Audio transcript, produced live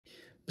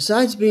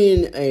besides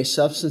being a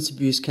substance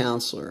abuse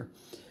counselor,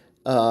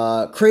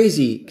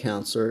 crazy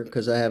counselor,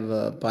 because I have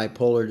a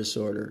bipolar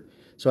disorder,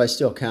 so I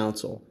still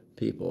counsel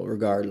people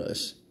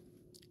regardless.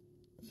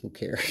 Who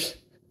cares?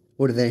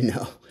 What do they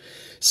know?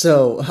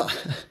 So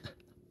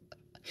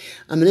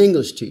I'm an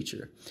English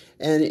teacher,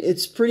 and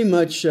it's pretty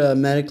much a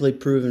medically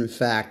proven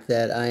fact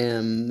that I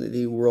am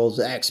the world's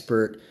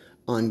expert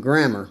on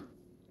grammar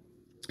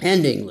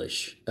and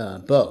English,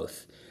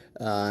 both.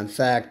 In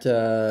fact,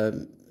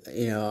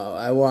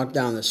 I walk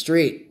down the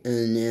street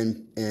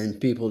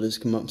and people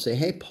just come up and say,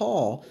 "Hey,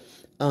 Paul,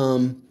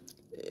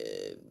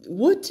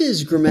 what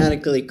is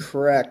grammatically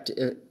correct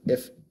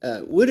if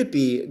would it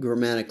be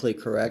grammatically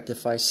correct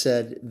if I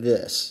said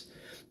this?"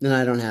 Then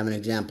I don't have an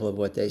example of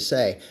what they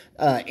say.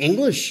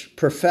 English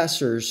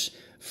professors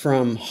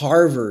from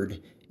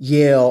Harvard,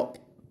 Yale,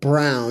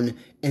 Brown,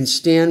 and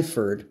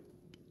Stanford,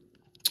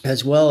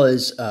 as well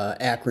as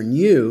Akron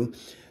U,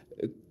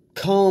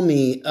 call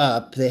me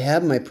up. They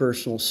have my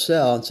personal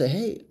cell and say,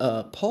 "Hey,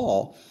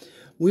 Paul,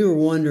 we were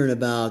wondering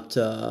about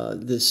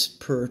this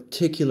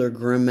particular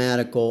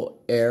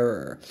grammatical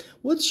error.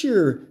 What's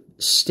your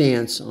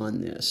stance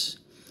on this?"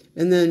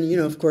 And then,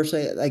 of course,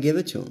 I give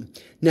it to them.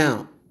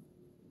 Now,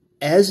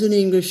 as an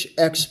English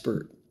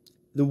expert,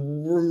 the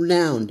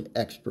renowned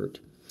expert,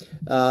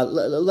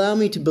 allow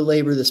me to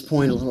belabor this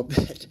point a little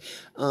bit.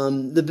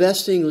 The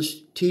best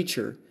English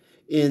teacher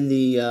in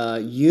the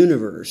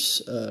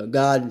universe,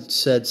 God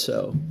said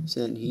so,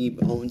 and He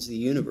owns the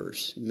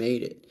universe,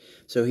 made it,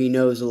 so He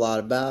knows a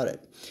lot about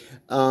it.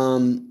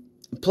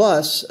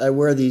 Plus, I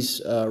wear these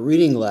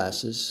reading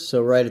glasses,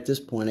 so right at this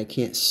point I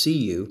can't see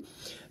you,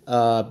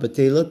 but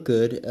they look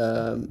good.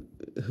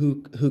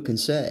 Who can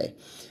say?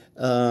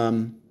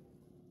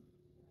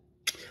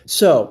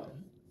 So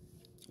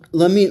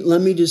let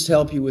me just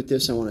help you with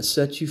this. I want to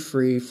set you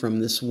free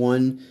from this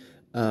one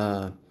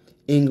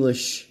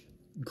English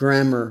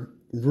grammar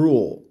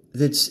rule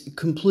that's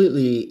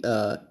completely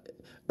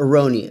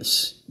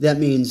erroneous. That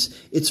means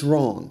it's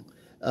wrong.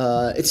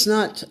 It's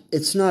not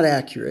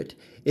accurate.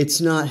 It's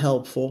not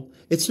helpful.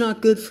 It's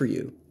not good for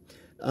you.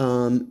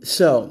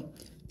 So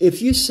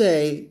if you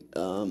say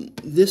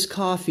this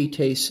coffee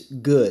tastes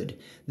good,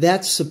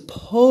 that's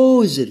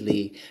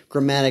supposedly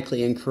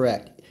grammatically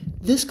incorrect.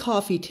 This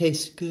coffee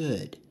tastes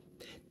good.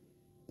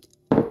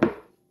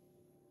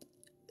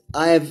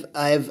 I've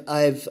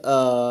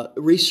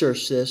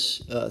researched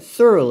this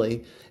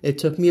thoroughly. It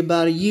took me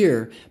about a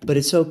year, but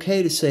it's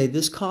okay to say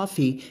this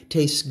coffee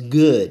tastes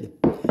good.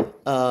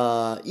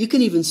 You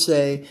can even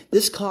say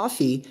this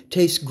coffee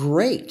tastes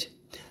great.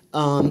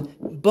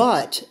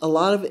 But a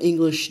lot of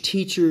English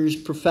teachers,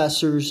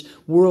 professors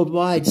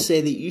worldwide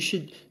say that you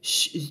should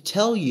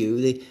tell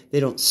you, they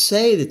don't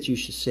say that you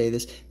should say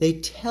this, they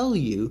tell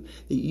you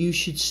that you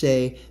should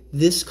say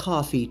this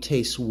coffee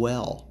tastes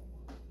well.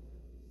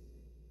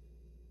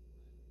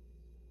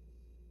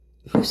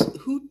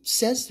 Who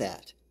says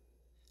that?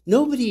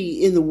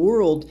 Nobody in the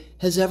world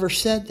has ever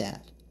said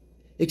that,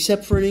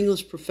 except for an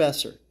English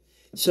professor.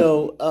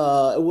 So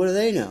what do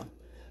they know?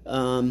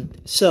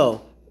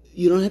 So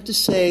you don't have to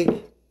say,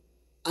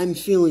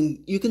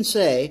 you can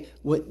say,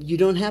 you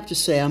don't have to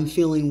say, "I'm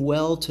feeling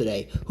well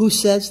today." Who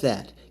says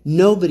that?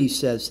 Nobody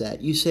says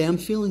that. You say, "I'm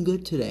feeling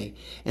good today."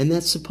 And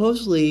that's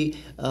supposedly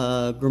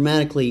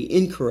grammatically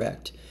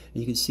incorrect.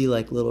 And you can see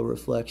like little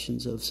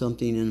reflections of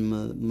something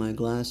in my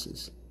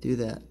glasses. Do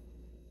that.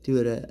 Do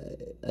it.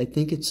 I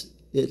think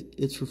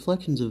it's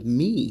reflections of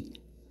me.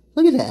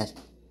 Look at that.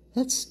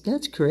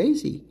 That's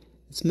crazy.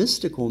 It's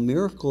mystical,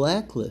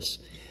 miraculous.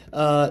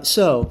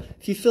 So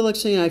if you feel like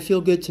saying, "I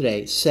feel good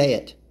today," say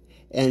it.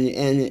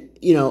 And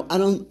I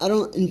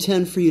don't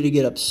intend for you to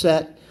get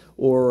upset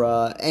or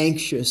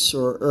anxious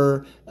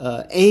or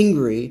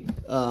angry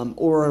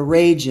or a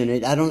rage in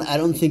it. I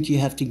don't think you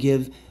have to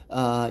give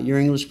your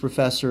English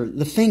professor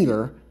the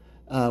finger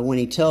when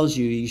he tells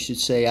you you should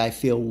say, "I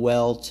feel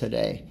well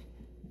today."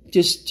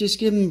 Just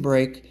give him a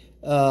break.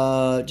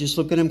 Just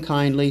look at him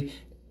kindly.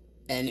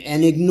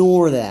 And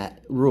ignore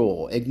that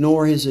rule.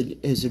 Ignore his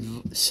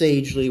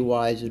sagely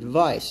wise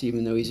advice,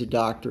 even though he's a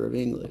doctor of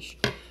English.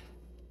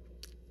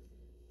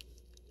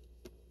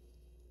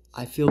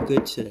 I feel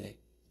good today.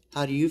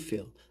 How do you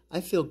feel? I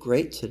feel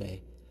great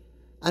today.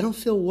 I don't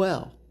feel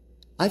well.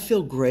 I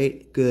feel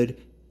great, good,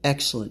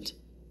 excellent.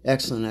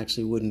 Excellent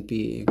actually wouldn't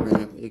be,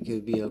 it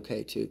could be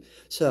okay too.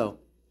 So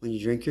when you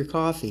drink your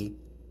coffee,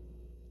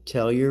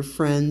 tell your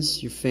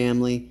friends, your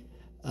family,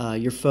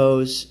 your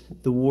foes,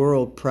 the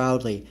world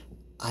proudly,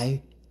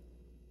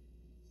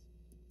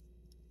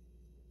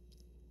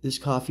 this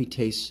coffee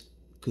tastes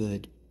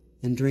good,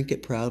 and drink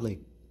it proudly.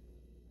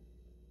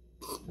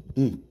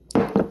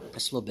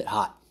 That's a little bit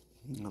hot.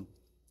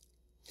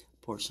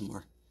 Pour some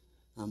more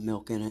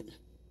milk in it.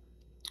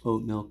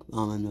 Oat milk,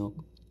 almond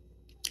milk.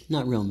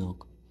 Not real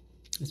milk.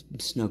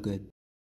 It's no good.